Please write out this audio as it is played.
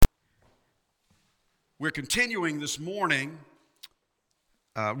We're continuing this morning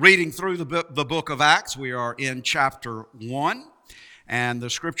reading through the book of Acts. We are in chapter 1, and the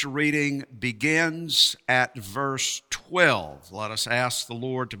scripture reading begins at verse 12. Let us ask the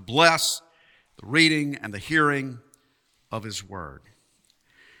Lord to bless the reading and the hearing of His word.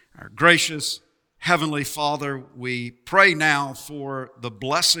 Our gracious Heavenly Father, we pray now for the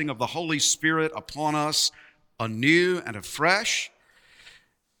blessing of the Holy Spirit upon us anew and afresh,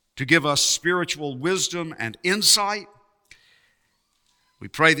 to give us spiritual wisdom and insight. We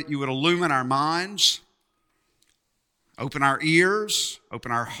pray that you would illumine our minds, open our ears,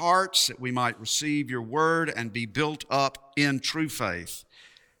 open our hearts, that we might receive your word and be built up in true faith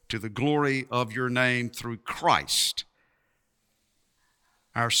to the glory of your name through Christ,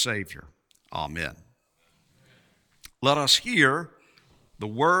 our Savior. Amen. Let us hear the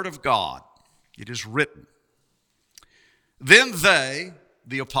word of God. It is written, "Then they,"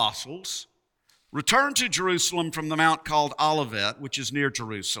 the apostles, returned to Jerusalem from the mount called Olivet, which is near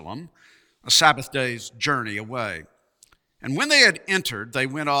Jerusalem, a Sabbath day's journey away. And when they had entered, they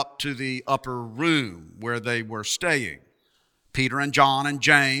went up to the upper room where they were staying. Peter and John and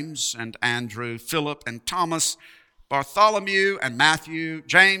James and Andrew, Philip and Thomas, Bartholomew and Matthew,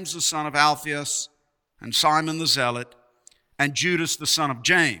 James the son of Alphaeus, and Simon the Zealot, and Judas the son of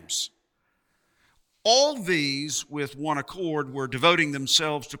James. All these, with one accord, were devoting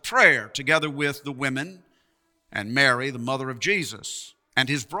themselves to prayer, together with the women and Mary, the mother of Jesus, and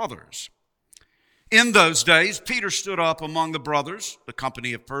his brothers. In those days, Peter stood up among the brothers, the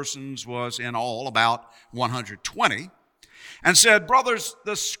company of persons was in all about 120, and said, "Brothers,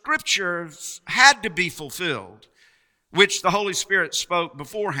 the scriptures had to be fulfilled, which the Holy Spirit spoke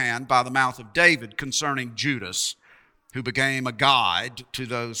beforehand by the mouth of David concerning Judas, who became a guide to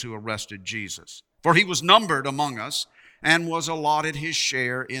those who arrested Jesus. For he was numbered among us and was allotted his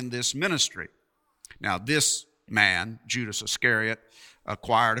share in this ministry. Now this man, Judas Iscariot,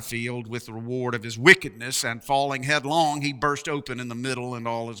 acquired a field with the reward of his wickedness, and falling headlong, he burst open in the middle, and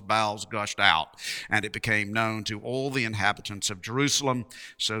all his bowels gushed out. And it became known to all the inhabitants of Jerusalem,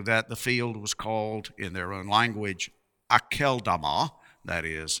 so that the field was called in their own language Akeldama, that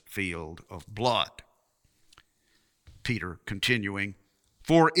is, field of blood." Peter continuing,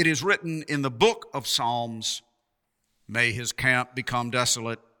 "For it is written in the book of Psalms, 'May his camp become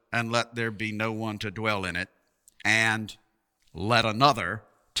desolate, and let there be no one to dwell in it, and let another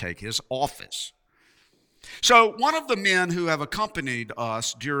take his office.'" So one of the men who have accompanied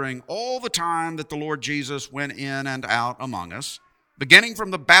us during all the time that the Lord Jesus went in and out among us, beginning from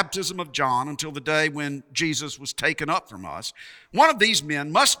the baptism of John until the day when Jesus was taken up from us, one of these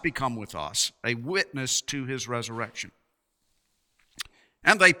men must become with us a witness to his resurrection.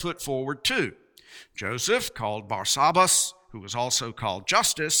 And they put forward two, Joseph, called Barsabbas, who was also called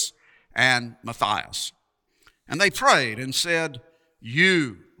Justus, and Matthias. And they prayed and said,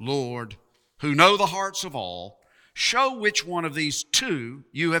 "You, Lord, who know the hearts of all, show which one of these two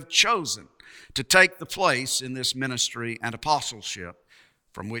you have chosen to take the place in this ministry and apostleship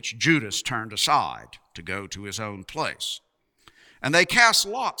from which Judas turned aside to go to his own place." And they cast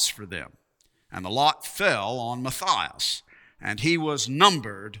lots for them, and the lot fell on Matthias, and he was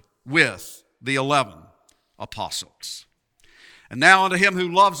numbered with the 11 apostles. And now unto him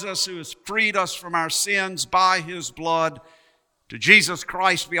who loves us, who has freed us from our sins by his blood, to Jesus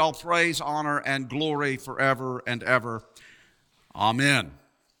Christ be all praise, honor, and glory forever and ever. Amen.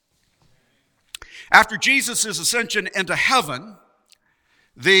 After Jesus' ascension into heaven,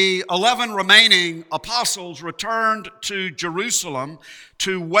 the 11 remaining apostles returned to Jerusalem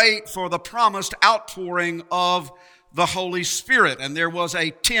to wait for the promised outpouring of the Holy Spirit. And there was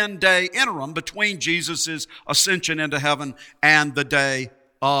a 10-day interim between Jesus' ascension into heaven and the day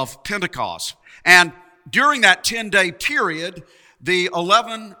of Pentecost. And during that 10-day period, the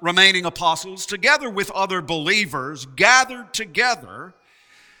 11 remaining apostles, together with other believers, gathered together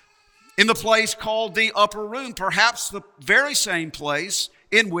in the place called the upper room, perhaps the very same place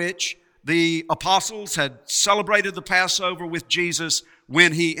in which the apostles had celebrated the Passover with Jesus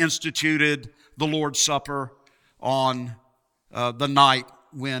when he instituted the Lord's Supper on the night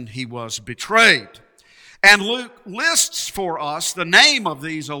when he was betrayed. And Luke lists for us the name of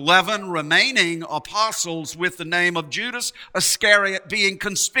these 11 remaining apostles, with the name of Judas Iscariot being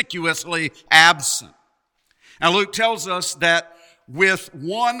conspicuously absent. Now Luke tells us that with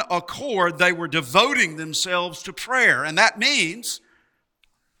one accord they were devoting themselves to prayer. And that means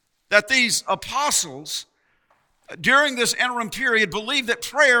that these apostles, during this interim period, believed that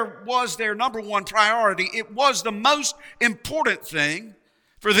prayer was their number one priority. It was the most important thing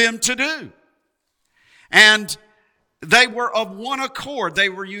for them to do. And They were of one accord. They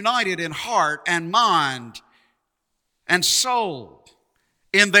were united in heart and mind and soul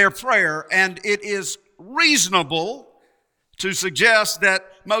in their prayer. And it is reasonable to suggest that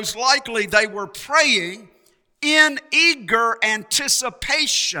most likely they were praying in eager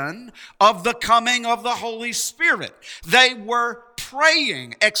anticipation of the coming of the Holy Spirit. They were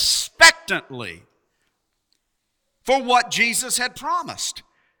praying expectantly for what Jesus had promised,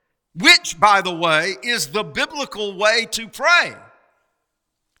 which, by the way, is the biblical way to pray.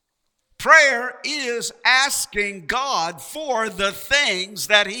 Prayer is asking God for the things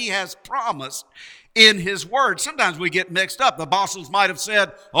that He has promised in His Word. Sometimes we get mixed up. The apostles might have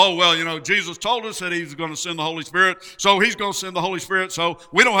said, oh, well, Jesus told us that He's going to send the Holy Spirit, so He's going to send the Holy Spirit, so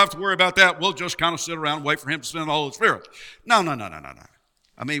we don't have to worry about that. We'll just kind of sit around and wait for Him to send the Holy Spirit. No.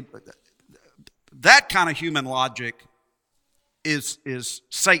 I mean, that kind of human logic is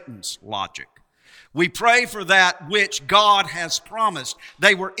Satan's logic. We pray for that which God has promised.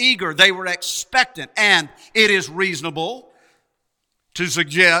 They were eager, they were expectant, and it is reasonable to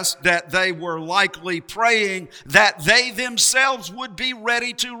suggest that they were likely praying that they themselves would be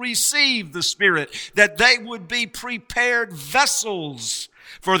ready to receive the Spirit, that they would be prepared vessels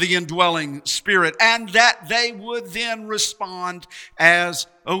for the indwelling Spirit, and that they would then respond as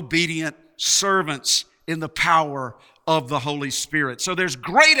obedient servants in the power of the Holy Spirit. So there's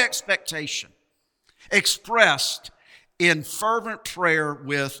great expectation expressed in fervent prayer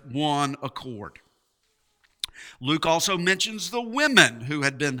with one accord. Luke also mentions the women who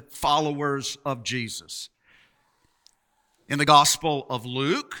had been followers of Jesus. In the Gospel of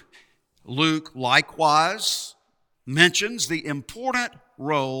Luke, Luke likewise mentions the important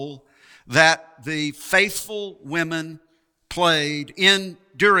role that the faithful women played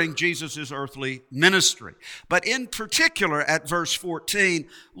during Jesus' earthly ministry. But in particular, at verse 14,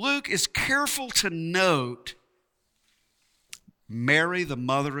 Luke is careful to note Mary, the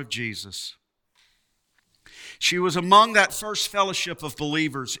mother of Jesus. She was among that first fellowship of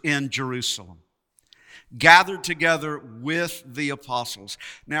believers in Jerusalem, gathered together with the apostles.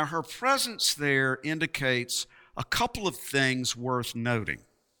 Now, her presence there indicates a couple of things worth noting.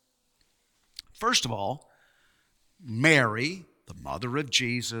 First of all, Mary, the mother of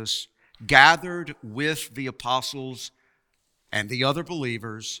Jesus, gathered with the apostles and the other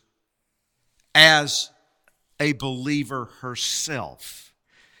believers as a believer herself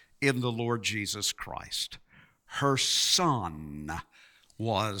in the Lord Jesus Christ. Her Son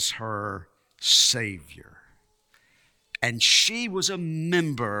was her Savior. And she was a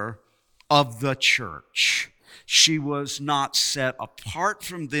member of the church. She was not set apart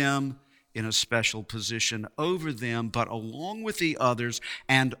from them in a special position over them, but along with the others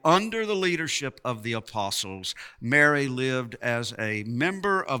and under the leadership of the apostles, Mary lived as a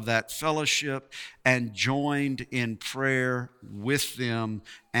member of that fellowship and joined in prayer with them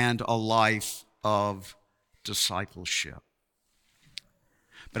and a life of discipleship.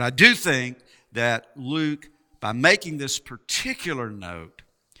 But I do think that Luke, by making this particular note,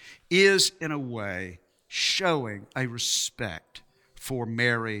 is in a way showing a respect for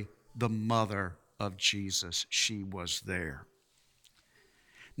Mary, the mother of Jesus. She was there.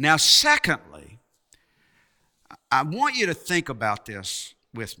 Now, secondly, I want you to think about this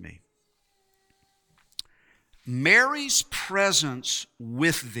with me. Mary's presence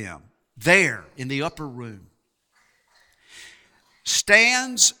with them there in the upper room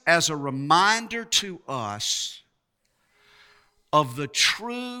stands as a reminder to us of the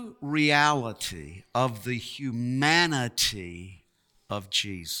true reality of the humanity of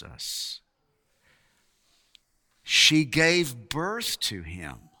Jesus. She gave birth to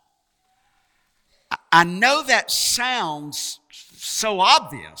Him. I know that sounds so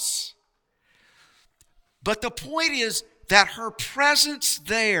obvious, but the point is that her presence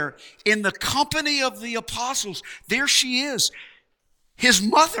there in the company of the apostles, there she is. His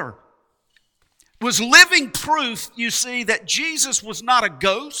mother was living proof, you see, that Jesus was not a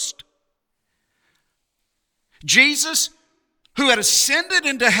ghost. Jesus, who had ascended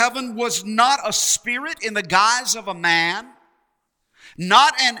into heaven, was not a spirit in the guise of a man,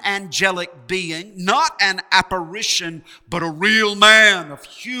 not an angelic being, not an apparition, but a real man of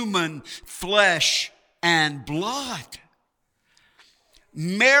human flesh and blood.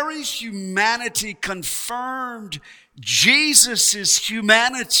 Mary's humanity confirmed Jesus'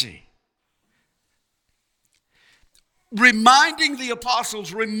 humanity, reminding the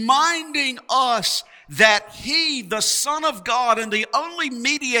apostles, reminding us that He, the Son of God and the only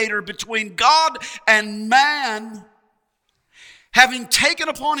mediator between God and man, having taken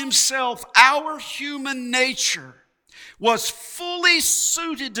upon Himself our human nature, was fully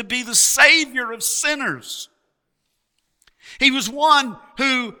suited to be the Savior of sinners. He was one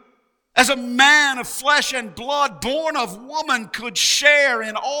who, as a man of flesh and blood, born of woman, could share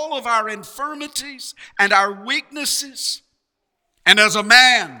in all of our infirmities and our weaknesses. And as a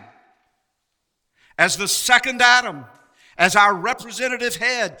man, as the second Adam, as our representative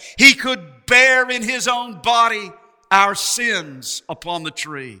head, he could bear in his own body our sins upon the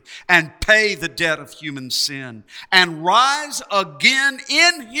tree and pay the debt of human sin and rise again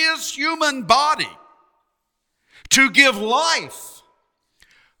in his human body to give life,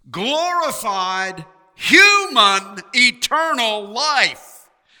 glorified human eternal life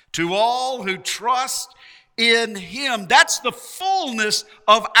to all who trust in him. That's the fullness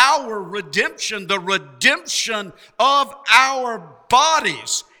of our redemption, the redemption of our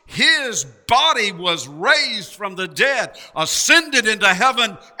bodies. His body was raised from the dead, ascended into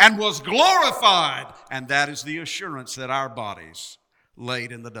heaven, and was glorified. And that is the assurance that our bodies,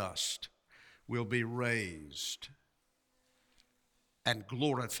 laid in the dust, will be raised and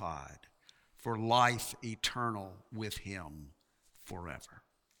glorified for life eternal with him forever.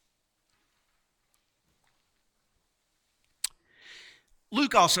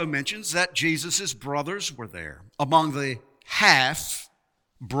 Luke also mentions that Jesus' brothers were there. Among the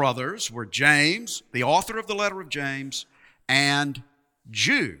half-brothers were James, the author of the letter of James, and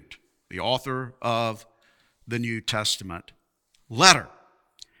Jude, the author of the New Testament letter.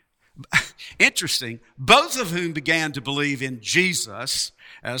 Interesting, both of whom began to believe in Jesus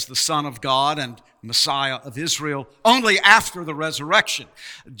as the Son of God and Messiah of Israel only after the resurrection.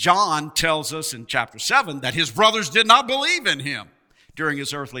 John tells us in chapter 7 that his brothers did not believe in him during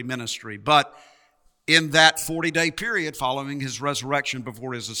his earthly ministry. But in that 40-day period following his resurrection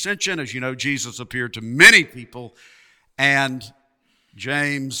before his ascension, as you know, Jesus appeared to many people, and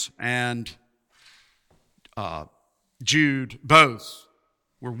James and Jude both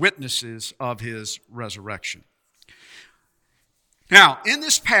were witnesses of his resurrection. Now, in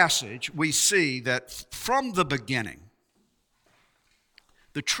this passage, we see that from the beginning,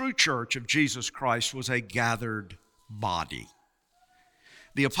 the true church of Jesus Christ was a gathered body.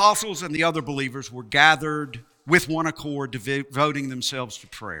 The apostles and the other believers were gathered with one accord, devoting themselves to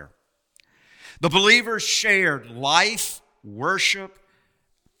prayer. The believers shared life, worship,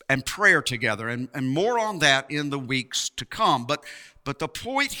 and prayer together, and more on that in the weeks to come. But the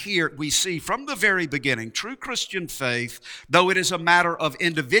point here we see from the very beginning, true Christian faith, though it is a matter of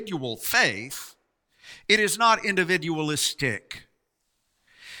individual faith, it is not individualistic.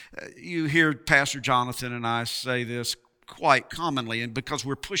 You hear Pastor Jonathan and I say this quite commonly, and because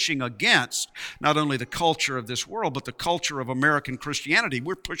we're pushing against not only the culture of this world, but the culture of American Christianity,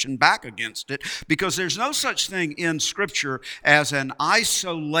 we're pushing back against it, because there's no such thing in Scripture as an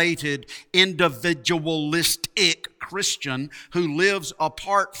isolated, individualistic Christian who lives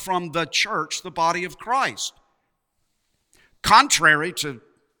apart from the church, the body of Christ. Contrary to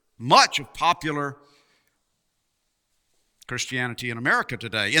much of popular Christianity in America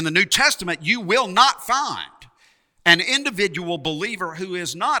today, in the New Testament, you will not find an individual believer who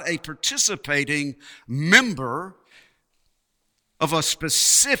is not a participating member of a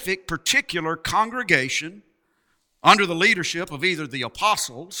specific, particular congregation under the leadership of either the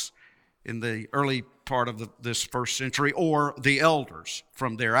apostles in the early part of this first century or the elders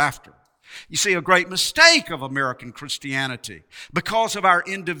from thereafter. You see, a great mistake of American Christianity, because of our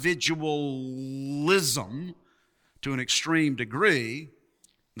individualism to an extreme degree,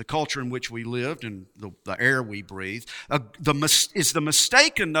 the culture in which we lived and the air we breathe, is the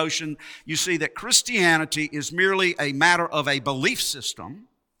mistaken notion, you see, that Christianity is merely a matter of a belief system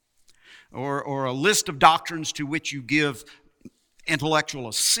or a list of doctrines to which you give intellectual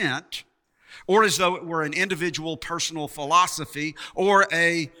assent, or as though it were an individual personal philosophy or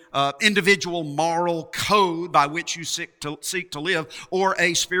a individual moral code by which you seek to live, or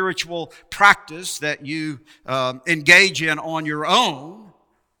a spiritual practice that you engage in on your own,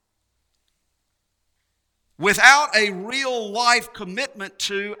 without a real life commitment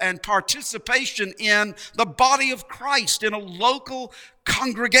to and participation in the body of Christ in a local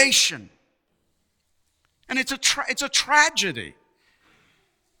congregation. And it's a tragedy.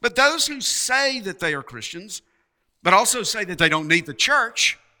 But those who say that they are Christians, but also say that they don't need the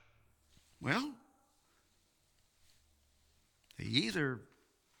church, well, they either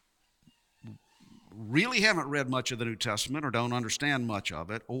really haven't read much of the New Testament or don't understand much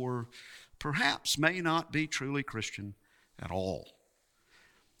of it, or perhaps may not be truly Christian at all.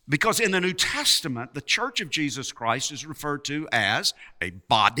 Because in the New Testament, the Church of Jesus Christ is referred to as a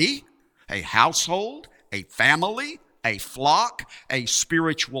body, a household, a family, a flock, a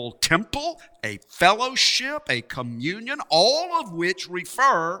spiritual temple, a fellowship, a communion, all of which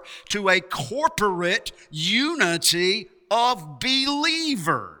refer to a corporate unity of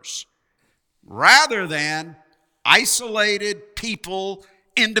believers rather than isolated people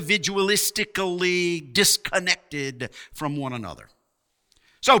individualistically disconnected from one another.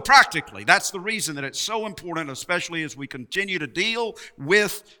 So practically, that's the reason that it's so important, especially as we continue to deal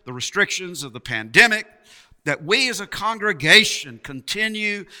with the restrictions of the pandemic, that we as a congregation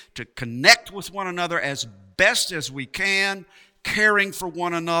continue to connect with one another as best as we can, caring for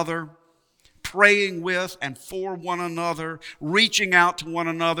one another, praying with and for one another, reaching out to one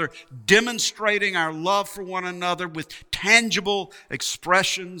another, demonstrating our love for one another with tangible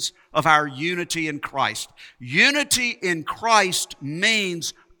expressions of our unity in Christ. Unity in Christ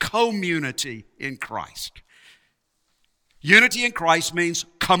means community in Christ. Unity in Christ means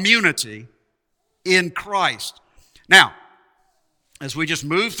community in Christ. Now, as we just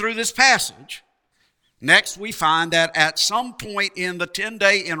move through this passage, next we find that at some point in the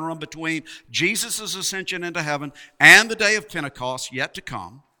 10-day interim between Jesus' ascension into heaven and the day of Pentecost yet to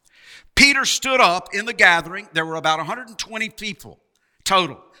come, Peter stood up in the gathering. There were about 120 people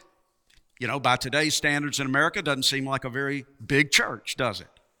total. You know, by today's standards in America, it doesn't seem like a very big church, does it?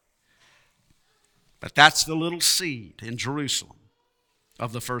 But that's the little seed in Jerusalem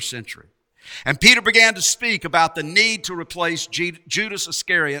of the first century. And Peter began to speak about the need to replace Judas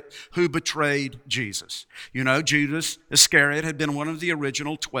Iscariot, who betrayed Jesus. You know, Judas Iscariot had been one of the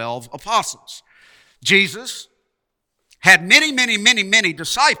original 12 apostles. Jesus had many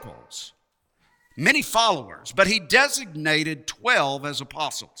disciples, many followers, but he designated 12 as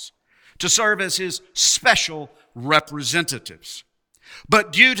apostles to serve as his special representatives.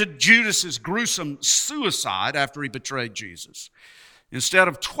 But due to Judas's gruesome suicide after he betrayed Jesus, instead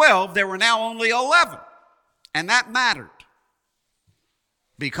of 12, there were now only 11. And that mattered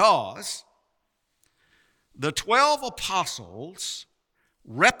because the 12 apostles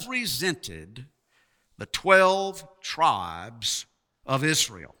represented the 12 tribes of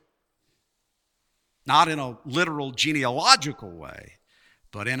Israel. Not in a literal genealogical way,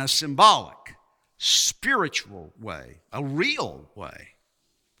 but in a symbolic, spiritual way, a real way.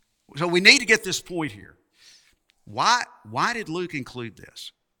 So we need to get this point here. Why did Luke include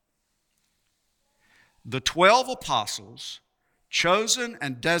this? The 12 apostles, chosen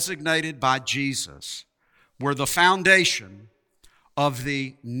and designated by Jesus, were the foundation of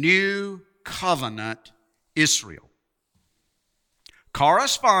the new covenant Israel,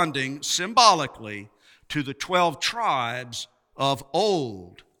 corresponding symbolically to the 12 tribes of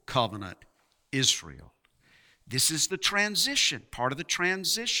old covenant Israel. This is the transition, part of the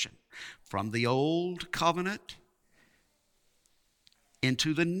transition from the old covenant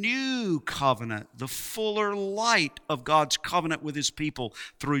into the new covenant, the fuller light of God's covenant with his people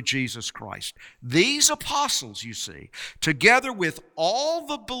through Jesus Christ. These apostles, you see, together with all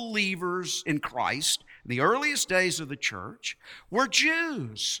the believers in Christ in the earliest days of the church, were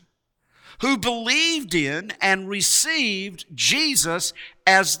Jews who believed in and received Jesus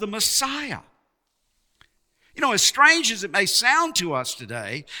as the Messiah. You know, as strange as it may sound to us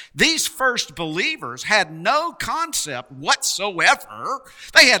today, these first believers had no concept whatsoever.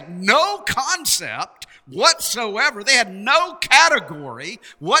 They had no concept whatsoever. They had no category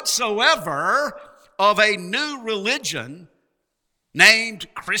whatsoever of a new religion named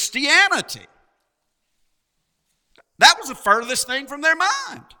Christianity. That was the furthest thing from their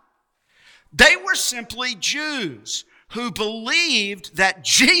mind. They were simply Jews who believed that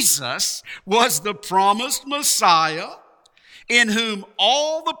Jesus was the promised Messiah, in whom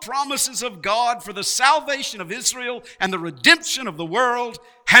all the promises of God for the salvation of Israel and the redemption of the world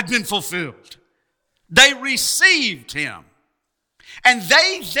had been fulfilled. They received him. And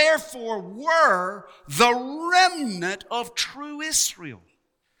they therefore were the remnant of true Israel,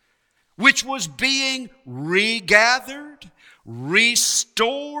 which was being regathered,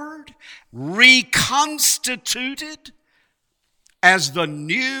 restored, reconstituted as the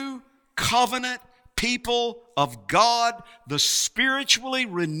new covenant people of God, the spiritually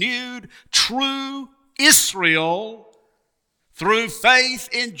renewed true Israel through faith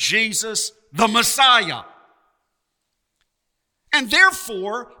in Jesus, the Messiah. And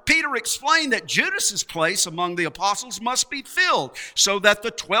therefore, Peter explained that Judas's place among the apostles must be filled so that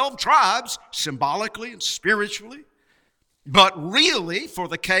the 12 tribes, symbolically and spiritually, but really, for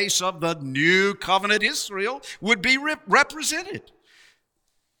the case of the new covenant Israel, would be represented.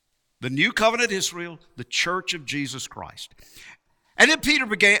 The new covenant Israel, the church of Jesus Christ. And then Peter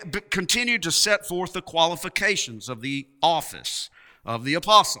continued to set forth the qualifications of the office of the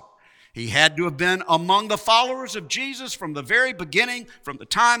apostle. He had to have been among the followers of Jesus from the very beginning, from the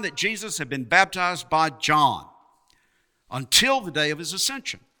time that Jesus had been baptized by John, until the day of his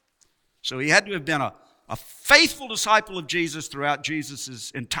ascension. So he had to have been a a faithful disciple of Jesus throughout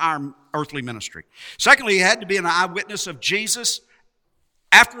Jesus' entire earthly ministry. Secondly, he had to be an eyewitness of Jesus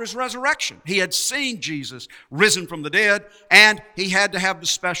after his resurrection. He had seen Jesus risen from the dead, and he had to have the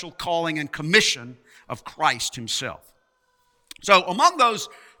special calling and commission of Christ himself. So among those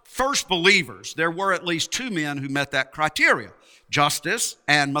first believers, there were at least two men who met that criteria, Justus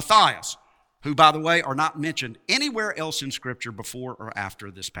and Matthias, who, by the way, are not mentioned anywhere else in Scripture before or after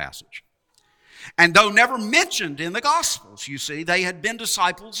this passage. And though never mentioned in the Gospels, you see, they had been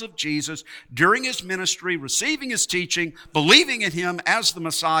disciples of Jesus during his ministry, receiving his teaching, believing in him as the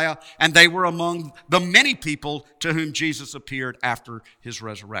Messiah, and they were among the many people to whom Jesus appeared after his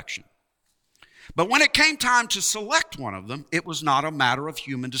resurrection. But when it came time to select one of them, it was not a matter of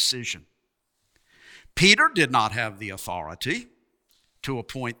human decision. Peter did not have the authority to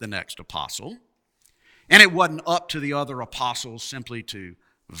appoint the next apostle, and it wasn't up to the other apostles simply to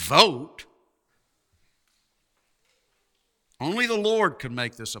vote. Only the Lord could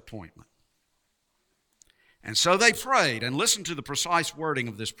make this appointment. And so they prayed, and listen to the precise wording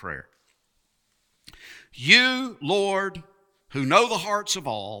of this prayer. You, Lord, who know the hearts of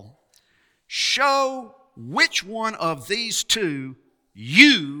all, show which one of these two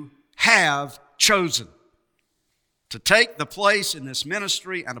you have chosen to take the place in this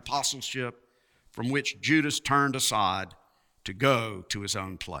ministry and apostleship from which Judas turned aside to go to his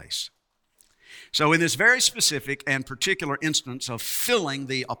own place. So in this very specific and particular instance of filling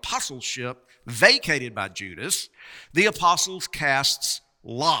the apostleship vacated by Judas, the apostles cast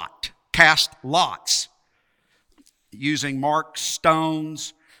lots, using marked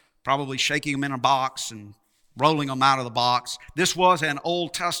stones, probably shaking them in a box and rolling them out of the box. This was an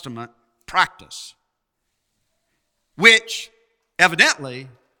Old Testament practice, which evidently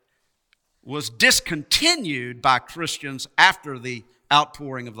was discontinued by Christians after the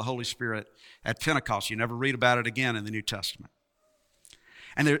outpouring of the Holy Spirit at Pentecost. You never read about it again in the New Testament.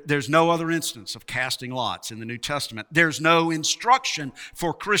 And there's no other instance of casting lots in the New Testament. There's no instruction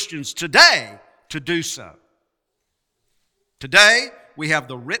for Christians today to do so. Today, we have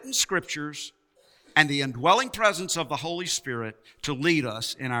the written Scriptures and the indwelling presence of the Holy Spirit to lead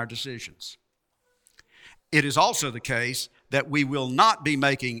us in our decisions. It is also the case that we will not be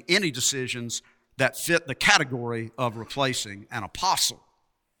making any decisions that fit the category of replacing an apostle.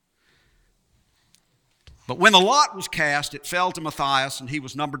 But when the lot was cast, it fell to Matthias, and he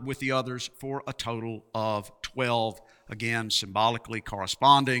was numbered with the others for a total of 12, again, symbolically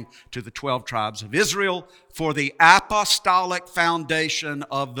corresponding to the 12 tribes of Israel, for the apostolic foundation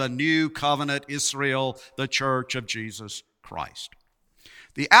of the new covenant Israel, the church of Jesus Christ.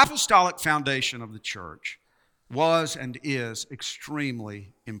 The apostolic foundation of the church was and is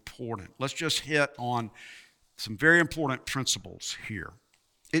extremely important. Let's just hit on some very important principles here.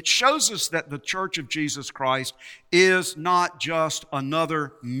 It shows us that the Church of Jesus Christ is not just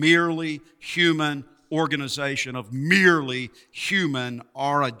another merely human organization of merely human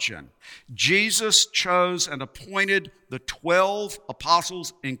origin. Jesus chose and appointed the 12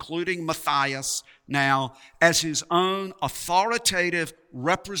 apostles, including Matthias, now as his own authoritative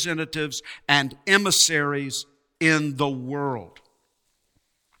representatives and emissaries in the world.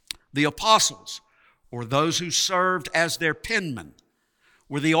 The apostles, or those who served as their penmen,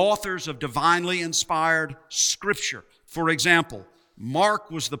 were the authors of divinely inspired Scripture. For example, Mark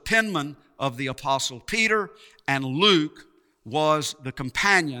was the penman of the Apostle Peter, and Luke was the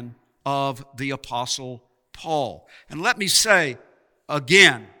companion of the Apostle Paul. And let me say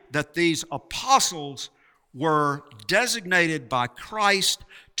again that these apostles were designated by Christ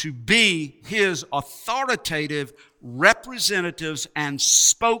to be his authoritative representatives and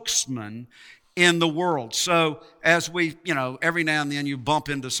spokesmen in the world. So as we, every now and then you bump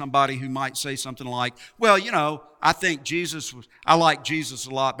into somebody who might say something like, well, I like Jesus a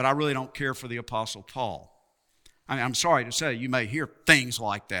lot, but I really don't care for the Apostle Paul. I'm sorry to say, you may hear things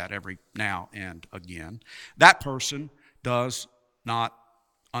like that every now and again. That person does not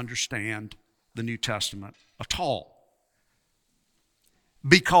understand the New Testament at all.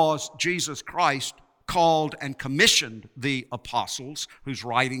 Because Jesus Christ called and commissioned the apostles, whose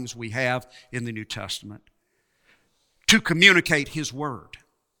writings we have in the New Testament, to communicate his word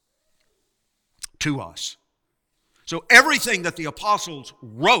to us. So everything that the apostles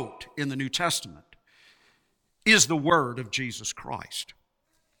wrote in the New Testament is the word of Jesus Christ.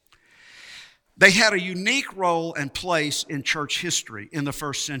 They had a unique role and place in church history in the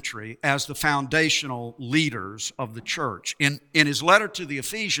first century as the foundational leaders of the church. In his letter to the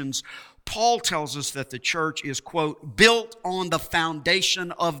Ephesians, Paul tells us that the church is, quote, built on the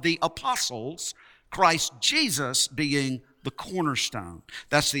foundation of the apostles, Christ Jesus being the cornerstone.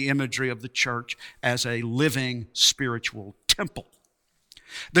 That's the imagery of the church as a living spiritual temple.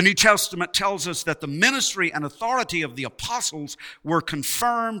 The New Testament tells us that the ministry and authority of the apostles were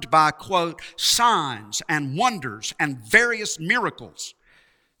confirmed by, quote, signs and wonders and various miracles.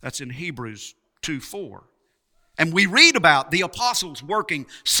 That's in Hebrews 2:4. And we read about the apostles working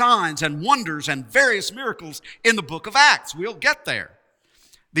signs and wonders and various miracles in the book of Acts. We'll get there.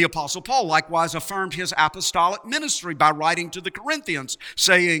 The Apostle Paul likewise affirmed his apostolic ministry by writing to the Corinthians,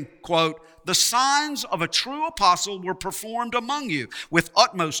 saying, quote, the signs of a true apostle were performed among you with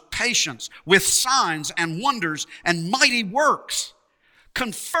utmost patience, with signs and wonders and mighty works,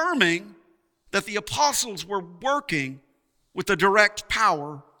 confirming that the apostles were working with the direct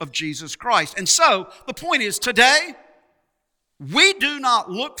power of Jesus Christ. And so, the point is, today, we do not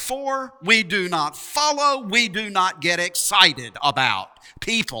look for, we do not follow, we do not get excited about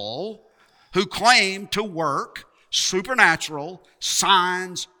people who claim to work supernatural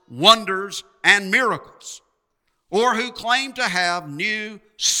signs, wonders, and miracles, or who claim to have new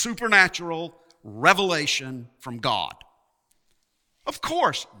supernatural revelation from God. Of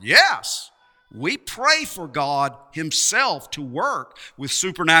course, yes, we pray for God Himself to work with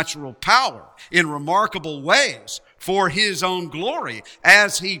supernatural power in remarkable ways for His own glory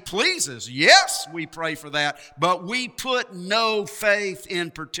as He pleases. Yes, we pray for that, but we put no faith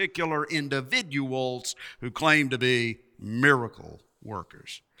in particular individuals who claim to be miracle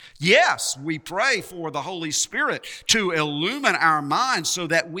workers. Yes, we pray for the Holy Spirit to illumine our minds so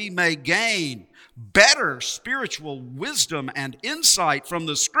that we may gain better spiritual wisdom and insight from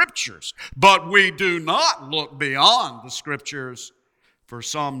the Scriptures. But we do not look beyond the Scriptures for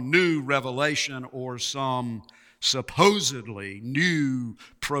some new revelation or some supposedly new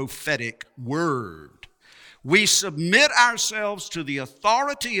prophetic word. We submit ourselves to the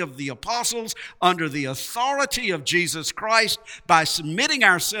authority of the apostles under the authority of Jesus Christ by submitting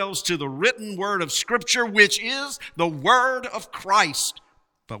ourselves to the written word of Scripture, which is the word of Christ.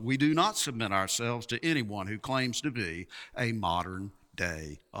 But we do not submit ourselves to anyone who claims to be a modern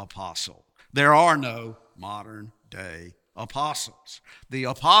day apostle. There are no modern day apostles. The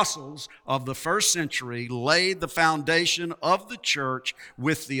apostles of the first century laid the foundation of the church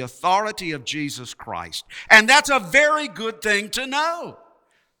with the authority of Jesus Christ. And that's a very good thing to know.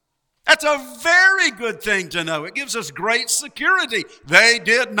 That's a very good thing to know. It gives us great security. They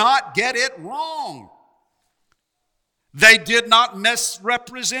did not get it wrong. They did not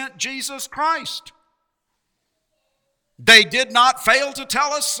misrepresent Jesus Christ. They did not fail to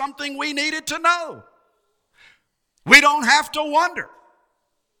tell us something we needed to know. We don't have to wonder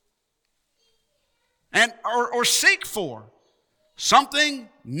or seek for something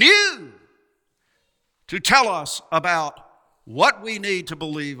new to tell us about what we need to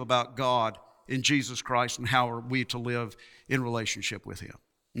believe about God in Jesus Christ and how are we to live in relationship with Him.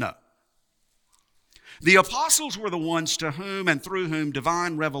 No. The apostles were the ones to whom and through whom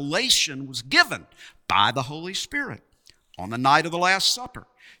divine revelation was given by the Holy Spirit. On the night of the Last Supper,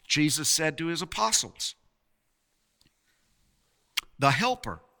 Jesus said to His apostles, the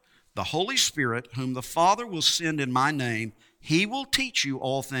Helper, the Holy Spirit, whom the Father will send in my name, He will teach you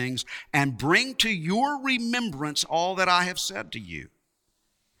all things and bring to your remembrance all that I have said to you.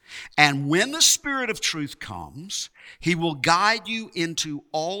 And when the Spirit of truth comes, He will guide you into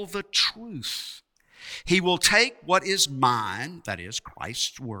all the truth. He will take what is mine, that is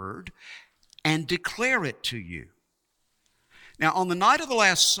Christ's word, and declare it to you. Now, on the night of the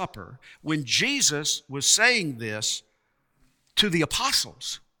Last Supper, when Jesus was saying this to the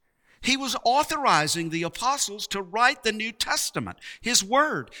apostles, He was authorizing the apostles to write the New Testament, His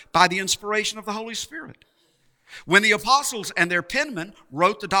word, by the inspiration of the Holy Spirit. When the apostles and their penmen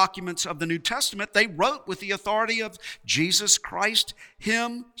wrote the documents of the New Testament, they wrote with the authority of Jesus Christ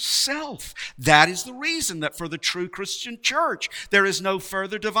Himself. That is the reason that for the true Christian church, there is no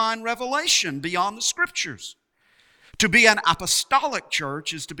further divine revelation beyond the Scriptures. To be an apostolic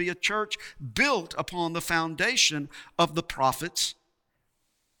church is to be a church built upon the foundation of the prophets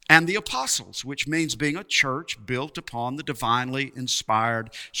and the apostles, which means being a church built upon the divinely inspired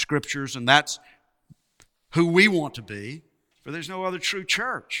Scriptures. And that's who we want to be, for there's no other true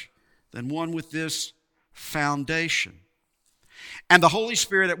church than one with this foundation. And the Holy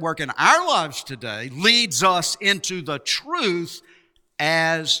Spirit at work in our lives today leads us into the truth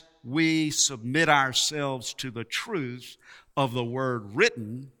as we submit ourselves to the truth of the word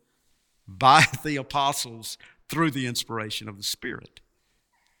written by the apostles through the inspiration of the Spirit.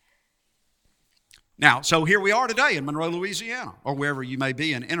 Now, so here we are today in Monroe, Louisiana, or wherever you may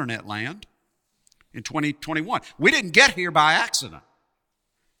be in internet land in 2021. We didn't get here by accident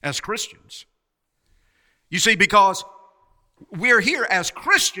as Christians. You see, because we're here as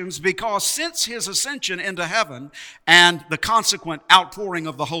Christians because since his ascension into heaven and the consequent outpouring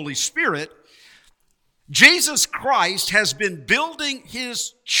of the Holy Spirit, Jesus Christ has been building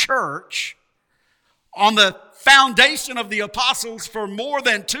his church on the foundation of the apostles for more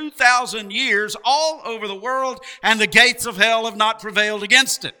than 2,000 years all over the world, and the gates of hell have not prevailed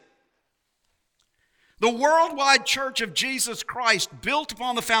against it. The worldwide church of Jesus Christ, built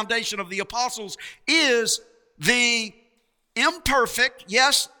upon the foundation of the apostles, is the imperfect,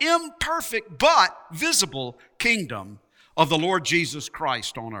 yes, imperfect, but visible kingdom of the Lord Jesus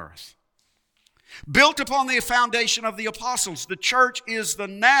Christ on earth. Built upon the foundation of the apostles, the church is the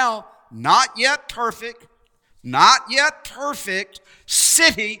now not yet perfect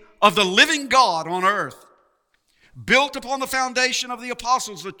city of the living God on earth. Built upon the foundation of the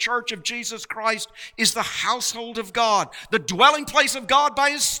apostles, the church of Jesus Christ is the household of God, the dwelling place of God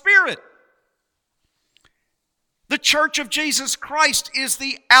by his Spirit. The church of Jesus Christ is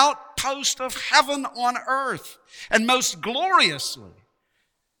the outpost of heaven on earth. And most gloriously,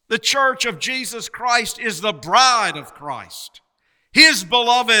 the church of Jesus Christ is the bride of Christ, his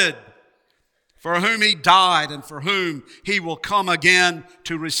beloved, for whom he died and for whom he will come again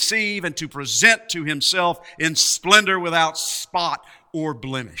to receive and to present to himself in splendor without spot or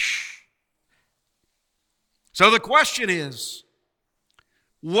blemish. So the question is,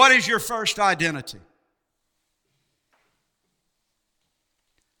 what is your first identity?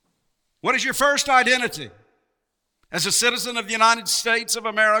 What is your first identity? As a citizen of the United States of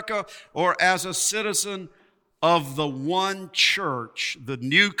America, or as a citizen of the one church, the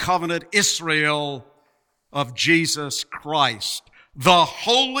new covenant Israel of Jesus Christ, the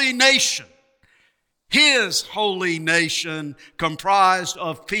holy nation, his holy nation comprised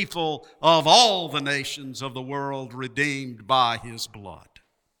of people of all the nations of the world redeemed by his blood.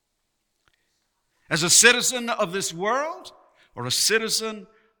 As a citizen of this world or a citizen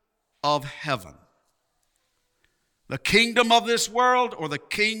of heaven, the kingdom of this world or the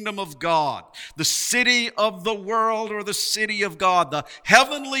kingdom of God, the city of the world or the city of God, the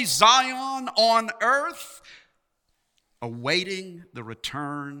heavenly Zion on earth, awaiting the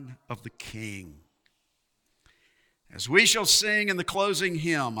return of the King. As we shall sing in the closing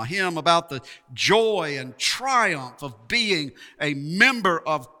hymn, a hymn about the joy and triumph of being a member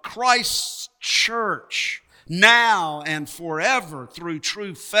of Christ's church, now and forever through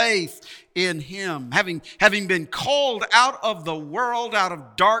true faith in him, having been called out of the world, out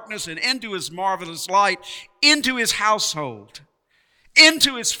of darkness and into his marvelous light, into his household,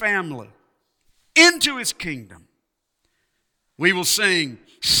 into his family, into his kingdom. We will sing,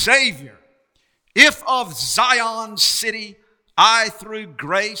 Savior, if of Zion's city I through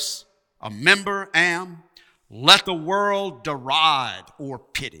grace a member am, let the world deride or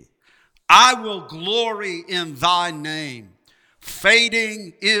pity. I will glory in thy name.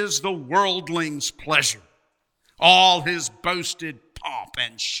 Fading is the worldling's pleasure, all his boasted pomp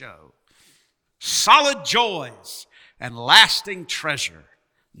and show. Solid joys and lasting treasure,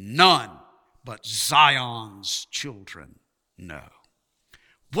 none but Zion's children know.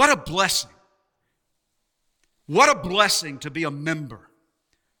 What a blessing. What a blessing to be a member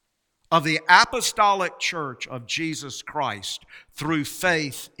of the apostolic church of Jesus Christ through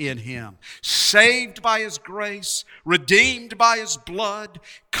faith in him. Saved by his grace, redeemed by his blood,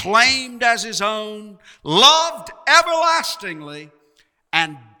 claimed as his own, loved everlastingly,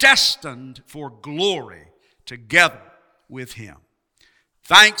 and destined for glory together with him.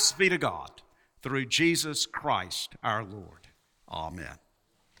 Thanks be to God through Jesus Christ our Lord. Amen.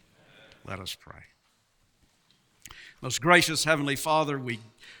 Let us pray. Most gracious Heavenly Father, we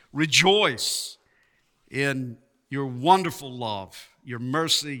rejoice in your wonderful love, your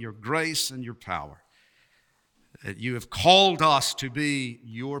mercy, your grace, and your power. That you have called us to be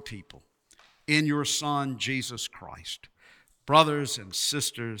your people in your Son, Jesus Christ. Brothers and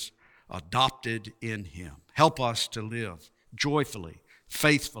sisters adopted in him. Help us to live joyfully,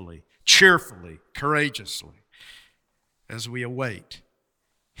 faithfully, cheerfully, courageously as we await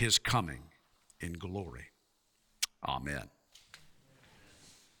his coming in glory. Amen.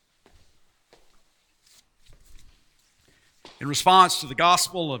 In response to the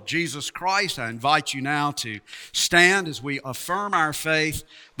gospel of Jesus Christ, I invite you now to stand as we affirm our faith,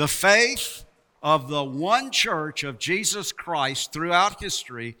 the faith of the one church of Jesus Christ throughout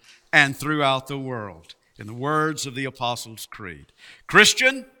history and throughout the world. In the words of the Apostles' Creed.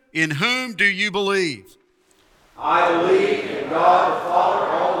 Christian, in whom do you believe? I believe in God the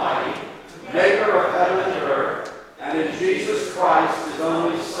Father Almighty, maker of heaven and earth, and in Jesus Christ, his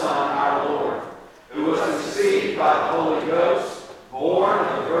only Son, our Lord, who was conceived by the Holy Ghost, born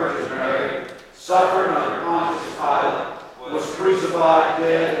of the Virgin Mary, suffered under Pontius Pilate,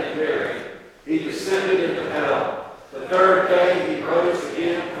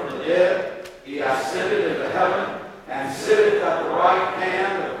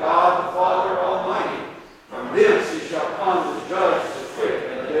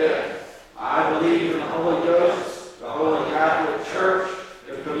 Ghost, the Holy Catholic Church,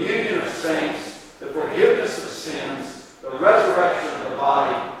 the communion of saints, the forgiveness of sins, the resurrection of the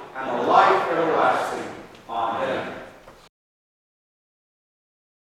body,